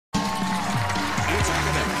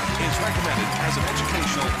recommended as an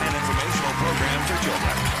educational and informational program for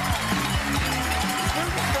children.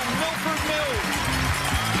 Students from Milford Mills.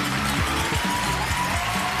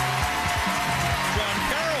 John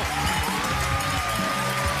Carroll.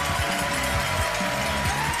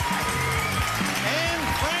 And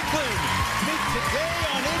Franklin meet today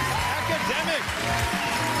on It's Academic.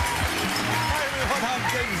 Hi everyone, I'm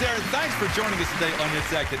David Zahren. Thanks for joining us today on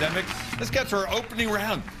It's Academic. Let's get to our opening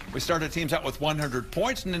round. We start our teams out with 100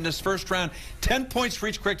 points, and in this first round, 10 points for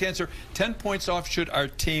each correct answer, 10 points off should our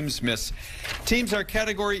teams miss. Teams, our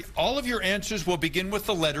category, all of your answers will begin with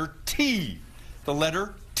the letter T. The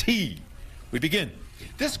letter T. We begin.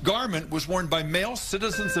 This garment was worn by male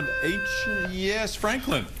citizens of ancient, yes,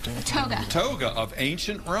 Franklin. Toga. Toga of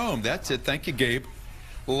ancient Rome. That's it. Thank you, Gabe.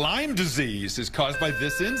 Lyme disease is caused by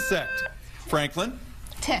this insect. Franklin?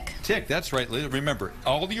 Tick. Tick, that's right. Remember,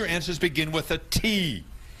 all of your answers begin with a T.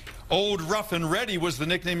 Old Rough and Ready was the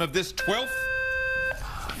nickname of this 12th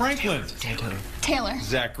Franklin. Taylor.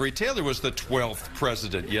 Zachary Taylor was the 12th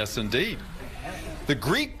president. Yes, indeed. The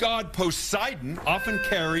Greek god Poseidon often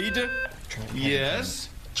carried, yes,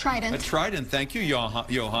 Trident. a trident. Thank you,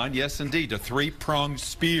 Johan. Yes, indeed, a three-pronged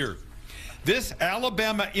spear. This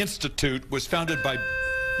Alabama Institute was founded by,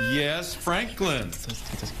 yes, Franklin.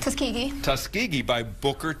 Tuskegee. Tuskegee by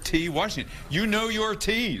Booker T. Washington. You know your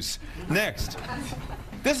T's. Next.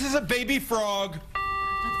 This is a baby frog.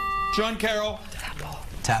 John Carroll.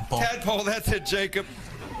 Tadpole. Tadpole, that's it, Jacob.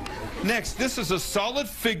 Next, this is a solid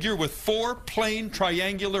figure with 4 plain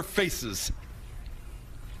triangular faces.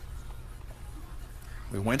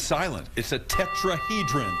 We went silent. It's a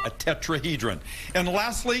tetrahedron, a tetrahedron. And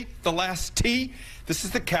lastly, the last T, this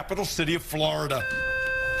is the capital city of Florida.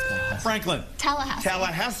 Franklin. Tallahassee.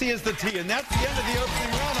 Tallahassee is the T, and that's the end of the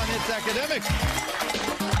opening round on It's Academic.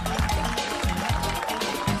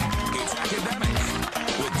 It's Academic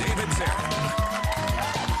with David Zahren.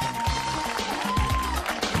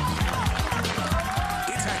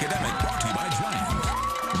 It's Academic brought to you by Giant.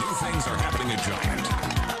 New things are happening at Giant.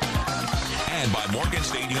 And by Morgan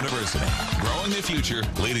State University. Growing the future,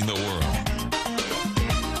 leading the world.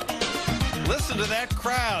 Listen to that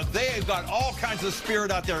crowd. They've got all kinds of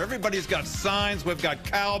spirit out there. Everybody's got signs. We've got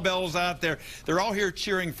cowbells out there. They're all here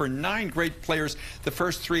cheering for 9 great players. The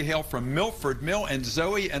first 3 hail from Milford. Mill and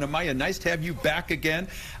Zoe and Amaya, nice to have you back again.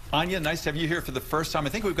 Anya, nice to have you here for the first time. I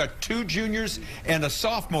think we've got 2 juniors and a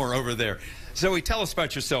sophomore over there. Zoe, tell us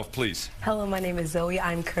about yourself, please. Hello, my name is Zoe.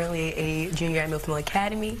 I'm currently a junior at Milford Mill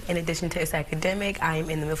Academy. In addition to It's Academic, I am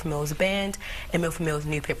in the Milford Mills Band and Milford Mills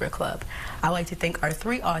Newspaper Club. I'd like to thank our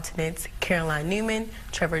 3 alternates, Caroline Newman,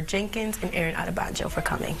 Trevor Jenkins, and Aaron Adebanjo for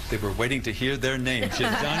coming. They were waiting to hear their names.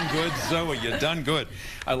 You've done good, Zoe. You've done good.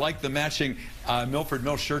 I like the matching Milford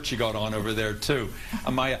Mill shirt you got on over there, too.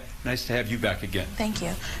 Amaya, nice to have you back again. Thank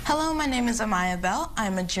you. Hello, my name is Amaya Bell.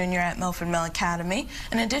 I'm a junior at Milford Mill Academy.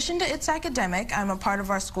 In addition to It's Academic, I'm a part of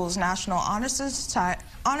our school's National Honor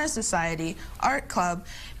Society, Art Club,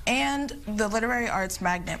 and the Literary Arts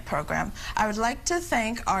Magnet Program. I would like to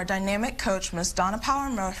thank our dynamic coach, Ms. Donna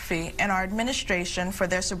Power-Murphy, and our administration for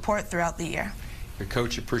their support throughout the year. Your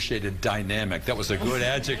coach appreciated dynamic. That was a good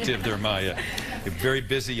adjective there, Maya. A very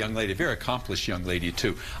busy young lady, a very accomplished young lady,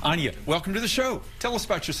 too. Anya, welcome to the show. Tell us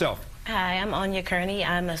about yourself. Hi, I'm Anya Kearney.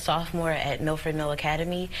 I'm a sophomore at Milford Mill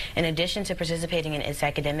Academy. In addition to participating in It's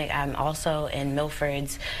Academic, I'm also in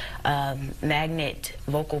Milford's Magnet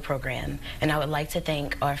vocal program. And I would like to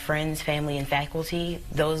thank our friends, family, and faculty,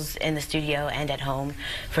 those in the studio and at home,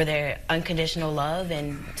 for their unconditional love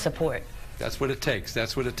and support. That's what it takes.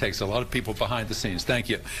 That's what it takes. A lot of people behind the scenes. Thank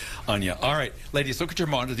you, Anya. All right, ladies, look at your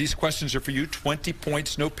monitor. These questions are for you. 20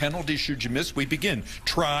 points, no penalty should you miss. We begin.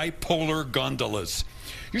 Tripolar gondolas.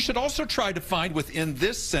 You should also try to find within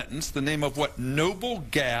this sentence the name of what noble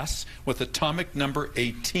gas with atomic number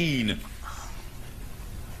 18.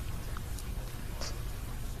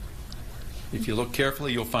 If you look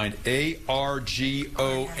carefully, you'll find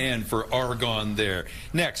A-R-G-O-N for argon there.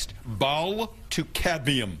 Next, bal to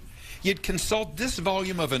cadmium. You'd consult this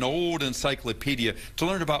volume of an old encyclopedia to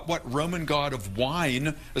learn about what Roman god of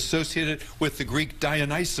wine associated with the Greek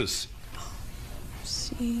Dionysus.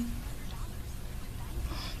 See.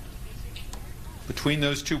 Between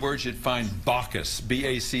those 2 words, you'd find Bacchus,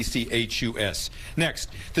 B-A-C-C-H-U-S. Next,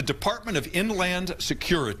 the Department of Inland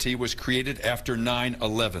Security was created after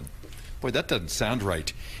 9/11. Boy, that doesn't sound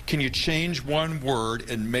right. Can you change 1 word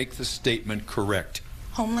and make the statement correct?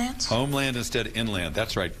 Homeland? Homeland instead of inland.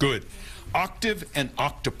 That's right. Good. Octave and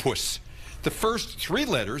octopus. The first 3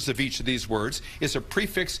 letters of each of these words is a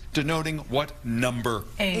prefix denoting what number?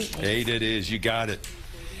 8. 8 it is. You got it.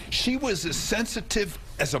 She was as sensitive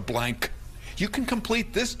as a blank. You can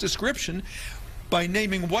complete this description by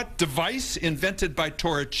naming what device invented by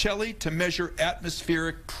Torricelli to measure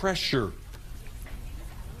atmospheric pressure.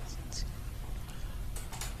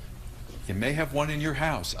 You may have one in your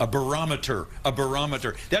house. A barometer. A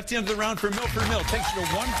barometer. That's the end of the round for Milford Mill. Takes you to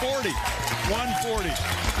 140. 140.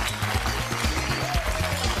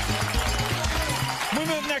 We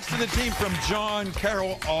move next to the team from John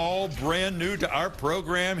Carroll, all brand new to our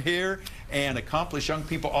program here, and accomplished young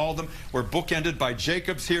people, all of them were bookended by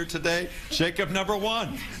Jacobs here today. Jacob, number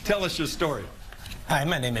one, tell us your story. Hi,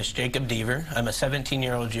 my name is Jacob Deaver. I'm a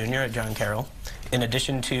 17-year-old junior at John Carroll. In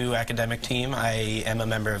addition to academic team, I am a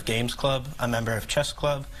member of Games Club, a member of Chess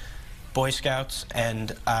Club, Boy Scouts,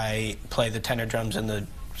 and I play the tenor drums in the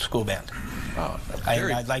school band. Oh,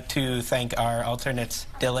 I'd like to thank our alternates,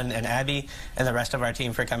 Dylan and Abby, and the rest of our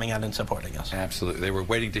team for coming out and supporting us. Absolutely. They were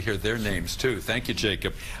waiting to hear their names, too. Thank you,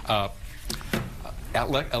 Jacob.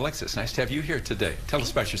 Alexis, nice to have you here today. Tell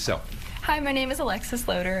us about yourself. Hi, my name is Alexis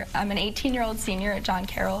Loader. I'm an 18-year-old senior at John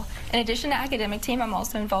Carroll. In addition to academic team, I'm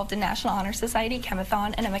also involved in National Honor Society,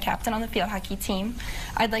 Chemathon, and I'm a captain on the field hockey team.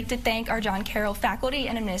 I'd like to thank our John Carroll faculty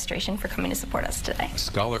and administration for coming to support us today. A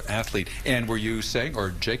scholar athlete. And were you saying,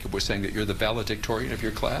 or Jacob was saying, that you're the valedictorian of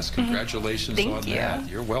your class? Congratulations on that.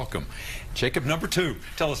 You're welcome. Jacob, number two,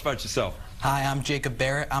 tell us about yourself. Hi, I'm Jacob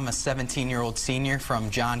Barrett. I'm a 17-year-old senior from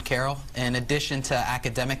John Carroll. In addition to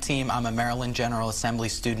academic team, I'm a Maryland General Assembly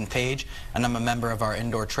student page, and I'm a member of our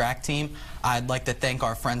indoor track team. I'd like to thank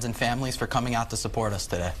our friends and families for coming out to support us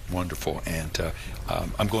today. Wonderful. And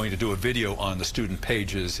I'm going to do a video on the student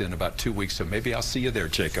pages in about 2 weeks, so maybe I'll see you there,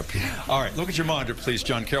 Jacob. All right, look at your monitor, please,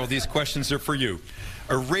 John Carroll. These questions are for you.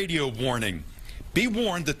 A radio warning. Be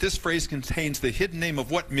warned that this phrase contains the hidden name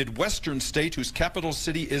of what Midwestern state whose capital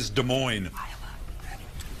city is Des Moines?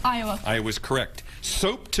 Iowa. Iowa's correct.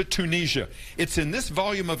 Soap to Tunisia. It's in this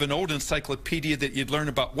volume of an old encyclopedia that you'd learn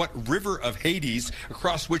about what river of Hades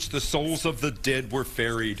across which the souls of the dead were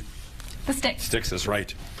ferried. The Styx. Styx is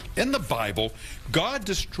right. In the Bible, God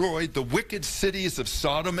destroyed the wicked cities of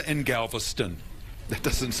Sodom and Galveston. That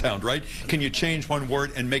doesn't sound right. Can you change one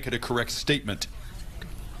word and make it a correct statement?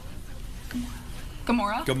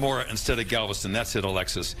 Gomorrah. Gomorrah instead of Galveston. That's it,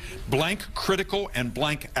 Alexis. Blank critical and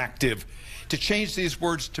blank active. To change these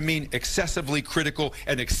words to mean excessively critical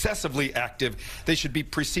and excessively active, they should be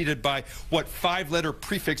preceded by what 5-letter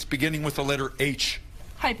prefix beginning with the letter H?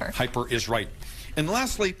 Hyper. Hyper is right. And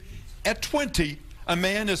lastly, at 20, a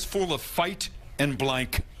man is full of fight and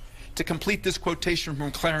blank. To complete this quotation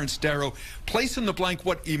from Clarence Darrow, place in the blank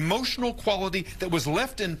what emotional quality that was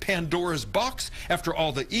left in Pandora's box after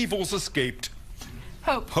all the evils escaped.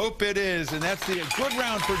 Hope. Hope it is, and that's the good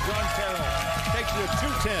round for John Carroll. Takes you to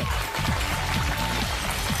 210.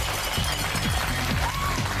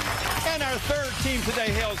 And our third team today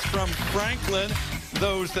hails from Franklin.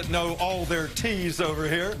 Those that know all their T's over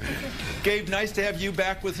here. Gabe, nice to have you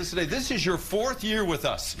back with us today. This is your 4th year with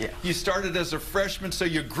us. Yeah. You started as a freshman, so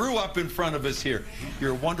you grew up in front of us here.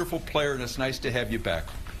 You're a wonderful player, and it's nice to have you back.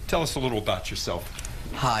 Tell us a little about yourself.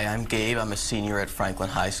 Hi, I'm Gabe. I'm a senior at Franklin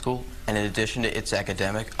High School, and in addition to its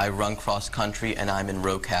academic, I run cross country and I'm in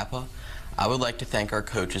Rho Kappa. I would like to thank our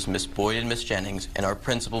coaches, Miss Boyd and Miss Jennings, and our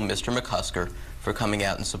principal, Mr. McCusker, for coming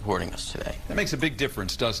out and supporting us today. That makes a big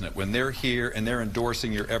difference, doesn't it? When they're here and they're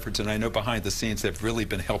endorsing your efforts, and I know behind the scenes they've really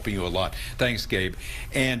been helping you a lot. Thanks, Gabe.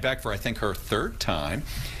 And back for, I think, her 3rd time.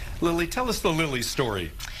 Lily, tell us the Lily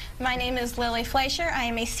story. My name is Lily Fleischer. I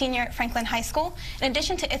am a senior at Franklin High School. In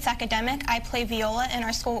addition to its academic, I play viola in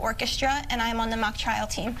our school orchestra, and I am on the mock trial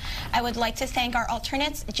team. I would like to thank our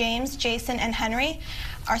alternates, James, Jason, and Henry,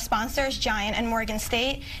 our sponsors, Giant and Morgan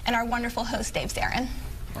State, and our wonderful host, Dave Zahren.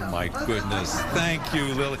 Oh, my goodness. Thank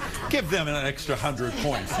you, Lily. Give them an extra 100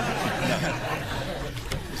 points.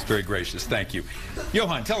 It's very gracious. Thank you.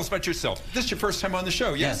 Johan, tell us about yourself. This is your first time on the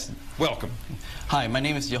show, yes? Welcome. Hi, my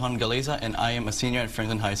name is Johan Galeza, and I am a senior at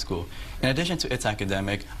Franklin High School. In addition to its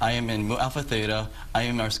academic, I am in Mu Alpha Theta, I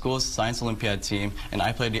am in our school's Science Olympiad team, and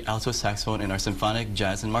I play the alto saxophone in our symphonic,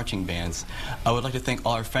 jazz, and marching bands. I would like to thank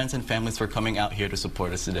all our friends and families for coming out here to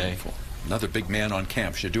support us today. Another big man on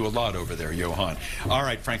campus. You do a lot over there, Johan. All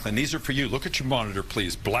right, Franklin, these are for you. Look at your monitor,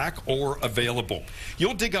 please. Black or available.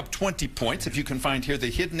 You'll dig up 20 points if you can find here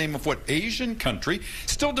the hidden name of what Asian country,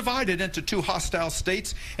 still divided into 2 hostile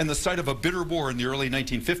states and the site of a bitter war in the early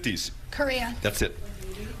 1950s. Korea. That's it.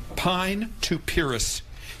 Pine to Pyrrhus.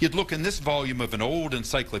 You'd look in this volume of an old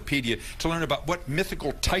encyclopedia to learn about what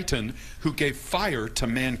mythical titan who gave fire to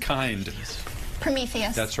mankind.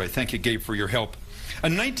 Prometheus. That's right. Thank you, Gabe, for your help. A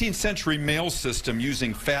 19th century mail system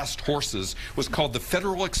using fast horses was called the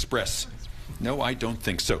Federal Express. No, I don't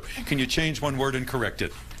think so. Can you change one word and correct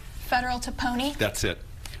it? Federal to pony. That's it.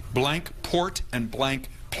 Blank port and blank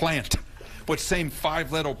plant. What same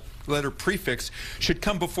five-letter prefix should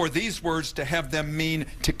come before these words to have them mean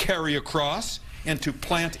to carry across and to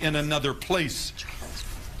plant in another place?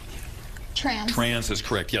 Trans. Trans is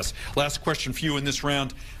correct, yes. Last question for you in this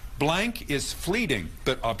round. Blank is fleeting,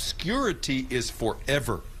 but obscurity is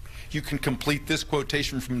forever. You can complete this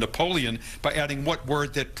quotation from Napoleon by adding what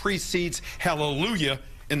word that precedes hallelujah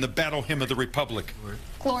in the battle hymn of the Republic?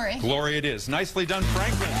 Glory. Glory it is. Nicely done,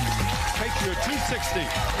 Franklin. Take you a 260.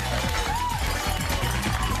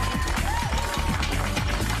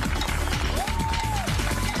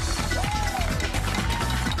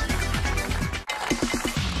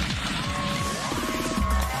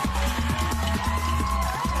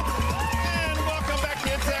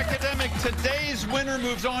 Today's winner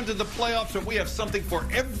moves on to the playoffs, and we have something for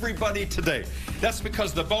everybody today. That's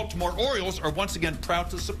because the Baltimore Orioles are once again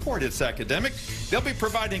proud to support It's Academic. They'll be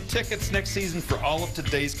providing tickets next season for all of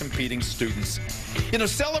today's competing students. You know,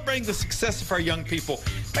 celebrating the success of our young people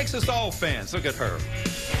makes us all fans. Look at her.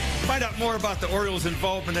 Find out more about the Orioles'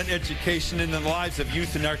 involvement in education and in the lives of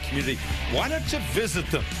youth in our community. Why don't you visit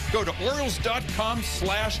them? Go to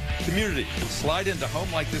Orioles.com/community and slide into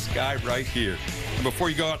home like this guy right here. And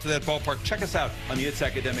before you go out to that ballpark, check us out on the It's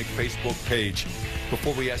Academic Facebook page.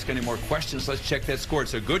 Before we ask any more questions, let's check that score.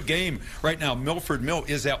 It's a good game right now. Milford Mill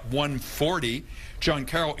is at 140. John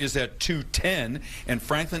Carroll is at 210. And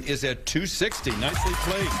Franklin is at 260. Nicely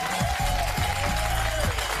played.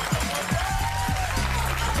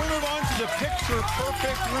 The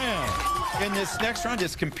picture-perfect round. In this next round,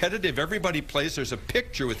 it's competitive. Everybody plays. There's a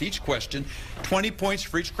picture with each question. 20 points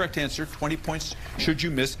for each correct answer. 20 points should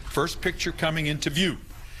you miss. First picture coming into view.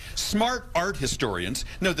 Smart art historians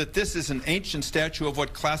know that this is an ancient statue of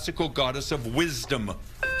what classical goddess of wisdom?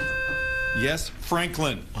 Yes,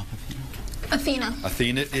 Franklin. Athena.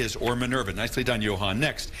 Athena it is, or Minerva. Nicely done, Johan.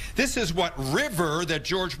 Next. This is what river that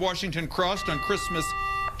George Washington crossed on Christmas?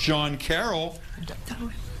 John Carroll.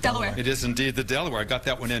 Delaware. It is indeed the Delaware. I got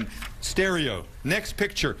that one in stereo. Next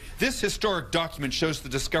picture. This historic document shows the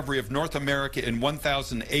discovery of North America in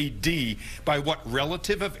 1000 AD by what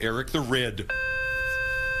relative of Eric the Red?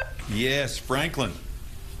 Yes, Franklin.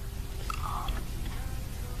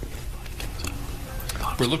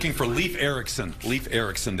 We're looking for Leif Erikson. Leif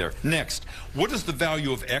Erikson there. Next. What is the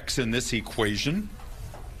value of X in this equation?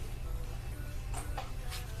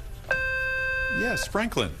 Yes,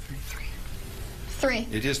 Franklin. 3.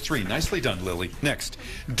 It is 3. Nicely done, Lily. Next.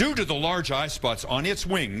 Due to the large eye spots on its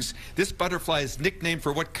wings, this butterfly is nicknamed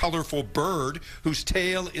for what colorful bird whose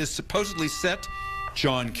tail is supposedly set?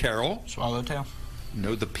 John Carroll. Swallowtail.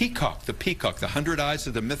 No, the peacock. The peacock. The 100 eyes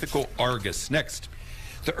of the mythical Argus. Next.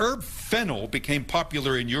 The herb fennel became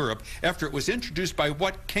popular in Europe after it was introduced by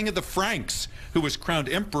what king of the Franks who was crowned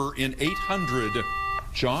emperor in 800?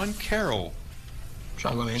 John Carroll.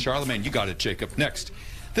 Charlemagne. Charlemagne. You got it, Jacob. Next.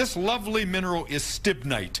 This lovely mineral is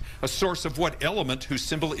stibnite, a source of what element whose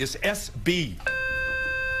symbol is SB?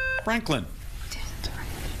 Franklin.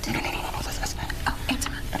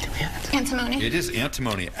 Antimony. It is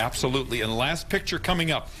antimony, absolutely. And the last picture coming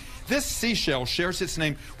up. This seashell shares its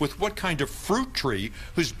name with what kind of fruit tree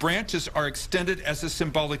whose branches are extended as a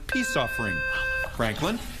symbolic peace offering?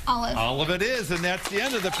 Franklin? Olive. Olive it is, and that's the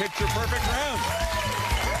end of the picture-perfect round.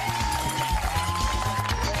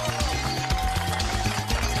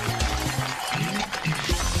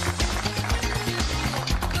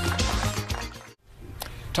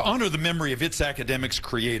 To honor the memory of It's Academic's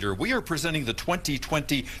creator, we are presenting the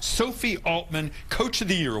 2020 Sophie Altman Coach of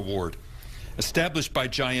the Year Award. Established by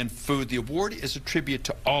Giant Food, the award is a tribute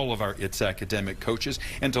to all of our It's Academic coaches.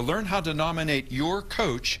 And to learn how to nominate your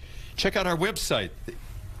coach, check out our website,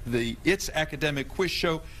 the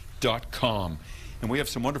itsacademicquizshow.com. And we have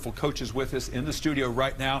some wonderful coaches with us in the studio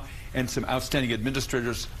right now and some outstanding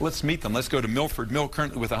administrators. Let's meet them. Let's go to Milford Mill,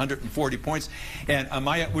 currently with 140 points. And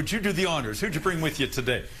Amaya, would you do the honors? Who'd you bring with you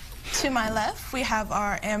today? To my left, we have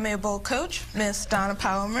our amiable coach, Miss Donna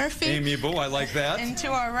Powell-Murphy. Amiable, I like that. And to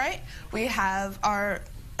our right, we have our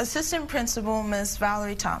assistant principal, Miss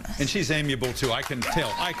Valerie Thomas. And she's amiable, too. I can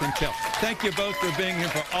tell. I can tell. Thank you both for being here,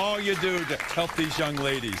 for all you do to help these young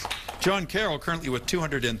ladies. John Carroll currently with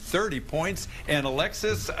 230 points. And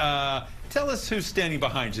Alexis, tell us who's standing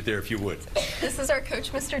behind you there, if you would. This is our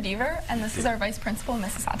coach, Mr. Deaver, and this is our vice principal,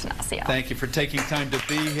 Mrs. Atanasio. Thank you for taking time to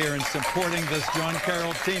be here and supporting this John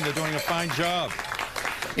Carroll team. They're doing a fine job.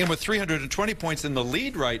 And with 320 points in the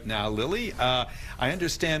lead right now, Lily, I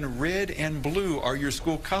understand red and blue are your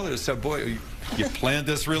school colors. So, boy, you planned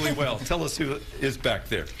this really well. Tell us who is back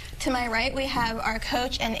there. To my right, we have our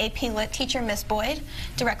coach and AP Lit teacher, Miss Boyd.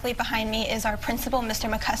 Directly behind me is our principal, Mr.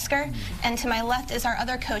 McCusker. And to my left is our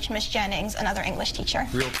other coach, Miss Jennings, another English teacher.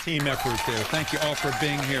 Real team effort there. Thank you all for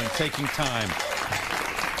being here and taking time.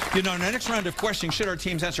 You know, in the next round of questioning, should our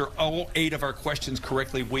teams answer all 8 of our questions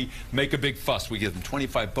correctly, we make a big fuss. We give them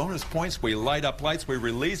 25 bonus points. We light up lights. We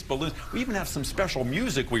release balloons. We even have some special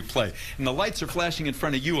music we play. And the lights are flashing in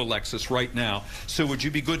front of you, Alexis, right now. So would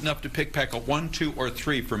you be good enough to pick packet 1, 2, or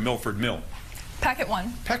 3 for Milford Mill? Packet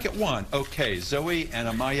 1. Packet 1. Okay, Zoe and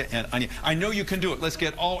Amaya and Anya. I know you can do it. Let's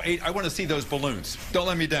get all 8. I want to see those balloons. Don't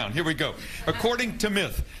let me down. Here we go. According to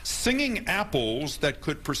myth, singing apples that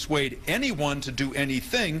could persuade anyone to do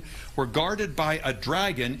anything were guarded by a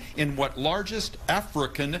dragon in what largest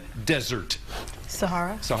African desert?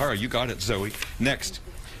 Sahara. Sahara. You got it, Zoe. Next.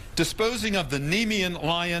 Disposing of the Nemean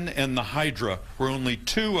lion and the Hydra were only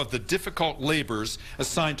 2 of the difficult labors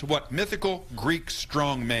assigned to what mythical Greek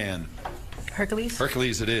strongman? Hercules.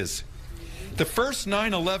 Hercules it is. The first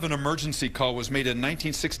 9/11 emergency call was made in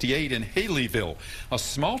 1968 in Haleyville, a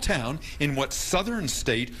small town in what southern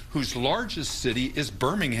state whose largest city is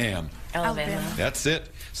Birmingham? Alabama. That's it.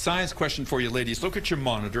 Science question for you, ladies. Look at your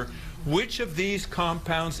monitor. Which of these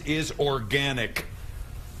compounds is organic?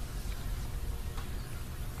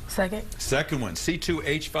 Second. Second one,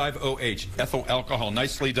 C2H5OH, ethyl alcohol.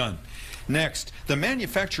 Nicely done. Next, the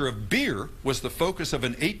manufacture of beer was the focus of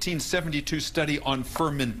an 1872 study on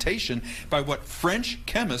fermentation by what French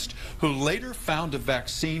chemist who later found a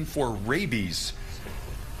vaccine for rabies?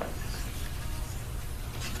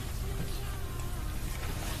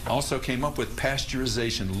 Also came up with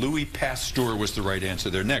pasteurization. Louis Pasteur was the right answer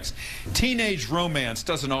there. Next, teenage romance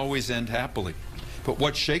doesn't always end happily. But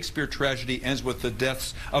what Shakespeare tragedy ends with the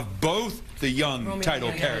deaths of both the young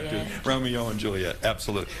title characters, Romeo and Juliet?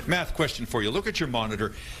 Absolutely. Math question for you. Look at your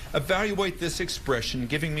monitor. Evaluate this expression,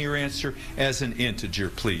 giving me your answer as an integer,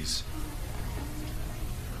 please.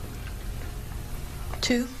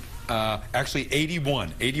 2. Actually,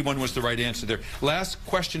 81. 81 was the right answer there. Last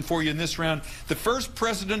question for you in this round. The first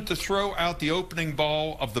president to throw out the opening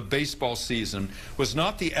ball of the baseball season was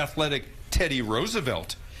not the athletic Teddy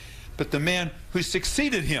Roosevelt, but the man who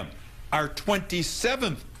succeeded him, our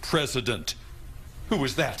 27th president. Who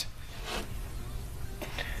was that?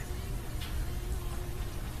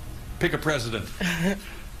 Pick a president.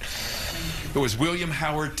 It was William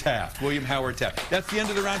Howard Taft. William Howard Taft. That's the end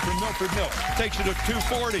of the round for Milford Mill. Takes you to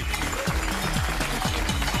 240.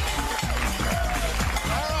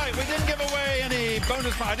 All right, we didn't give away any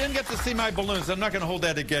bonus. I didn't get to see my balloons. I'm not going to hold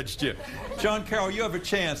that against you. John Carroll, you have a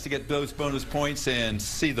chance to get those bonus points and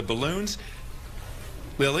see the balloons.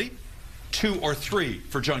 Lily, 2 or 3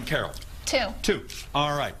 for John Carroll? 2. 2.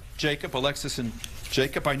 All right. Jacob, Alexis, and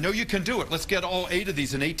Jacob, I know you can do it. Let's get all 8 of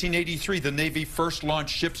these. In 1883, the Navy first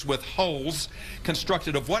launched ships with hulls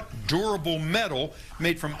constructed of what durable metal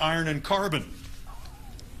made from iron and carbon?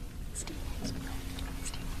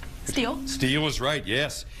 Steel. Steel is right,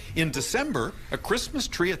 yes. In December, a Christmas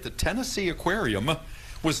tree at the Tennessee Aquarium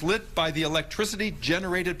was lit by the electricity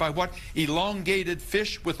generated by what elongated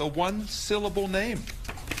fish with a 1-syllable name?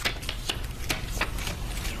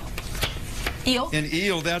 Eel. An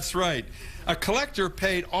eel, that's right. A collector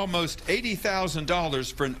paid almost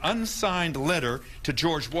 $80,000 for an unsigned letter to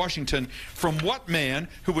George Washington from what man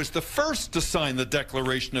who was the first to sign the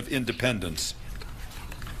Declaration of Independence?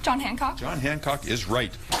 John Hancock. John Hancock is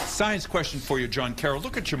right. Science question for you, John Carroll.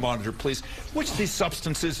 Look at your monitor, please. Which of these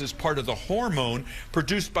substances is part of the hormone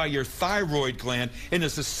produced by your thyroid gland and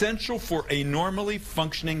is essential for a normally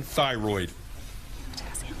functioning thyroid?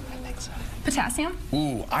 Potassium.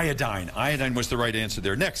 Ooh, iodine. Iodine was the right answer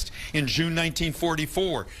there. Next, in June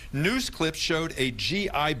 1944, news clips showed a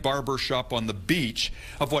GI barber shop on the beach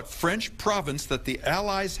of what French province that the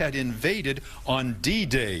Allies had invaded on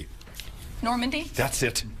D-Day? Normandy. That's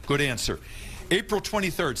it. Good answer. April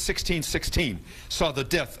 23rd, 1616, saw the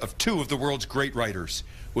death of 2 of the world's great writers,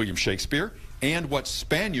 William Shakespeare and what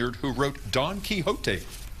Spaniard who wrote Don Quixote?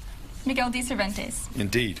 Miguel de Cervantes.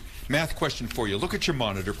 Indeed. Math question for you. Look at your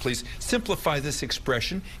monitor, please. Simplify this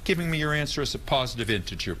expression, giving me your answer as a positive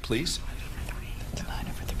integer, please.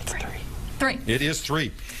 3. It is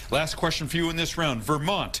 3. Last question for you in this round.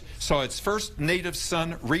 Vermont saw its first native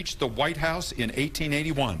son reach the White House in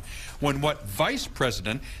 1881, when what vice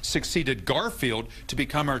president succeeded Garfield to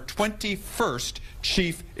become our 21st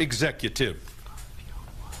chief executive?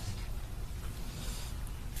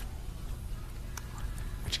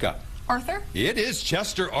 What you got? Arthur? It is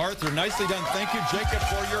Chester Arthur. Nicely done. Thank you, Jacob,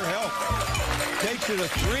 for your help. Takes you to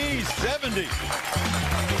 370.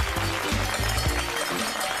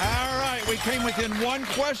 All right, we came within one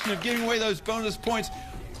question of giving away those bonus points.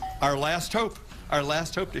 Our last hope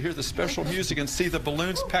to hear the special music and see the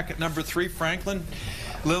balloons. Packet number 3, Franklin,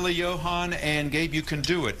 Lily, Johan, and Gabe, you can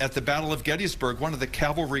do it. At the Battle of Gettysburg, one of the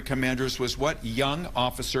cavalry commanders was what young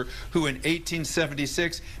officer who in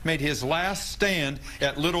 1876 made his last stand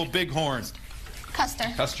at Little Bighorn? Custer.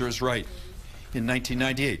 Custer is right. In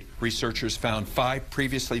 1998, researchers found 5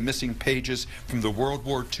 previously missing pages from the World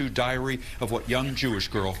War II diary of what young Jewish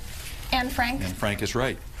girl? Anne Frank. Anne Frank is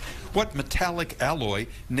right. What metallic alloy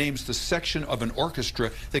names the section of an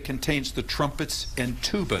orchestra that contains the trumpets and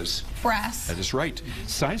tubas? Brass. That is right.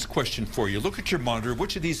 Science question for you. Look at your monitor.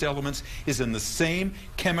 Which of these elements is in the same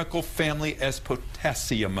chemical family as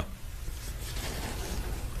potassium?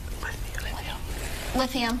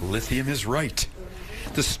 Lithium. Lithium is right.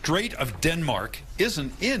 The Strait of Denmark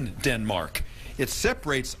isn't in Denmark. It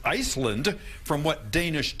separates Iceland from what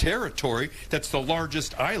Danish territory that's the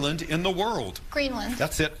largest island in the world? Greenland.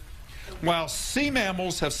 That's it. While sea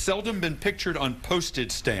mammals have seldom been pictured on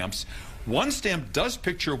postage stamps, one stamp does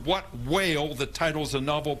picture what whale that titles a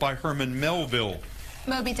novel by Herman Melville?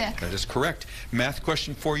 Moby Dick. That is correct. Math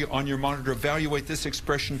question for you on your monitor. Evaluate this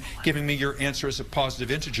expression, giving me your answer as a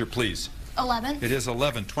positive integer, please. 11. It is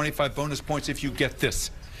 11. 25 bonus points if you get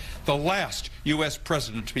this. The last U.S.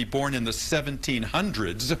 president to be born in the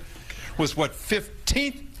 1700s was what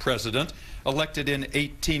 15th president elected in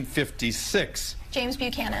 1856? James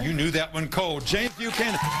Buchanan. You knew that one cold. James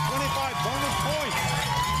Buchanan, 25 bonus points.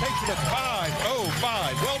 Takes you to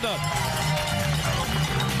 505. Well done.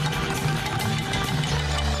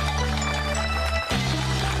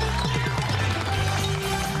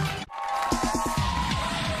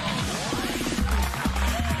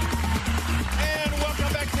 And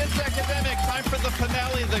welcome back to It's Academic. Time for the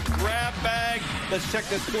finale, the grab bag. Let's check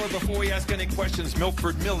the score before we ask any questions.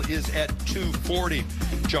 Milford Mill is at 240.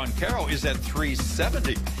 John Carroll is at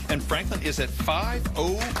 370. And Franklin is at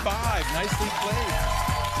 505. Nicely played.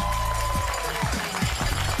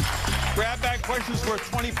 Grab bag questions worth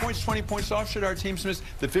 20 points, 20 points off should our teams miss.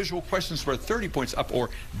 The visual questions worth 30 points up or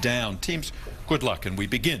down. Teams, good luck, and we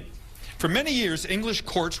begin. For many years, English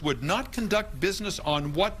courts would not conduct business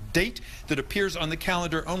on what date that appears on the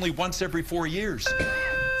calendar only once every 4 years?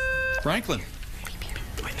 Franklin.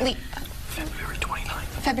 February 29th.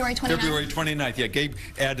 February 29th. February 29th. Yeah, Gabe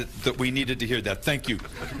added that we needed to hear that. Thank you.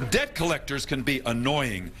 Debt collectors can be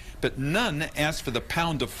annoying, but none ask for the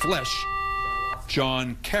pound of flesh.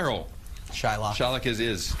 John Carroll. Shylock. Shylock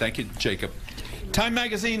is. Thank you, Jacob. Time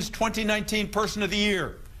Magazine's 2019 Person of the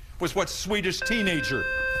Year was what Swedish teenager?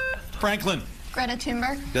 Franklin. Greta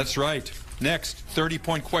Thunberg. That's right. Next,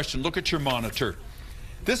 30-point question. Look at your monitor.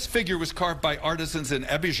 This figure was carved by artisans in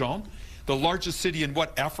Abidjan, the largest city in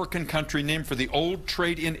what African country named for the old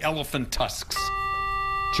trade in elephant tusks?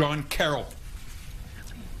 John Carroll.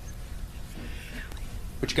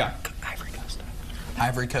 What you got? Ivory Coast.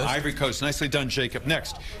 Ivory Coast. Ivory Coast. Nicely done, Jacob.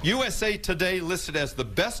 Next, USA Today listed as the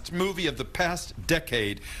best movie of the past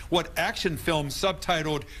decade. What action film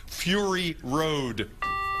subtitled Fury Road?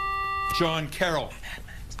 John Carroll.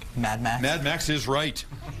 Mad Max. Mad Max is right.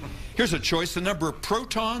 Here's a choice. The number of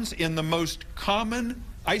protons in the most common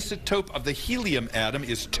isotope of the helium atom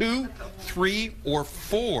is 2, 3, or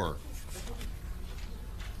 4.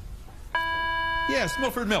 Yes,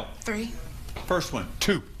 Milford Mill. 3. First one,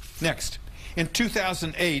 2. Next. In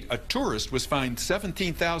 2008, a tourist was fined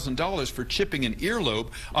 $17,000 for chipping an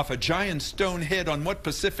earlobe off a giant stone head on what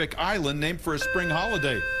Pacific island named for a spring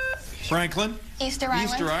holiday? Franklin? Easter Island.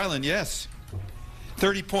 Easter Island, yes.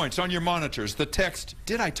 30 points on your monitors. The text,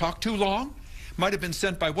 "Did I talk too long?" might have been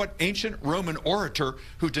sent by what ancient Roman orator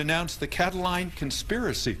who denounced the Catiline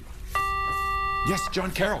conspiracy? Yes, John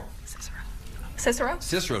Carroll. Cicero.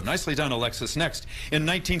 Cicero. Nicely done, Alexis. Next, in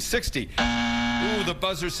 1960, ooh, the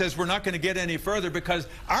buzzer says we're not going to get any further because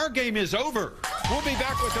our game is over. We'll be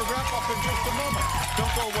back with a wrap-up in just a moment.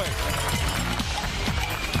 Don't go away.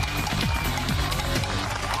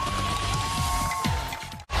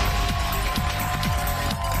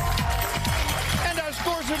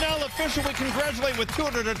 Are now official. We congratulate with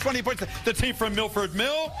 220 points the team from Milford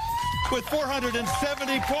Mill. With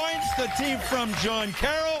 470 points, the team from John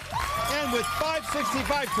Carroll. And with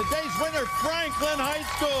 565, today's winner, Franklin High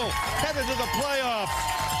School, headed to the playoffs.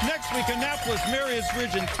 Next week, Annapolis, Marius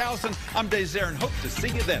Ridge, and Towson. I'm Zahren. Hope to see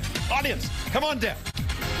you then. Audience, come on down.